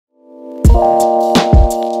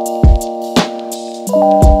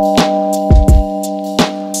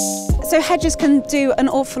hedges can do an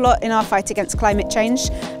awful lot in our fight against climate change.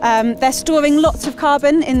 They're storing lots of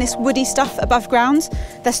carbon in this woody stuff above ground.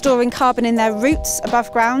 They're storing carbon in their roots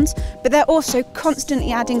above ground, but they're also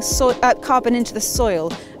constantly adding carbon into the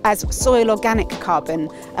soil as soil organic carbon,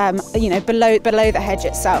 below the hedge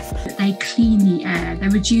itself. They clean the air, they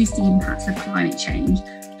reduce the impacts of climate change.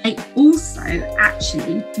 They also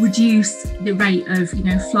actually reduce the rate of,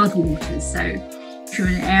 flood waters. So if you're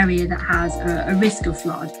in an area that has a risk of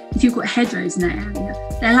flood, if you've got hedgerows in that area,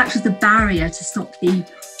 they'll act as a barrier to slow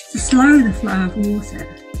the flow of water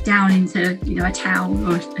down into, a town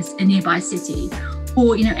or a nearby city,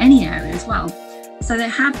 or, any area as well. So they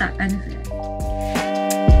have that benefit.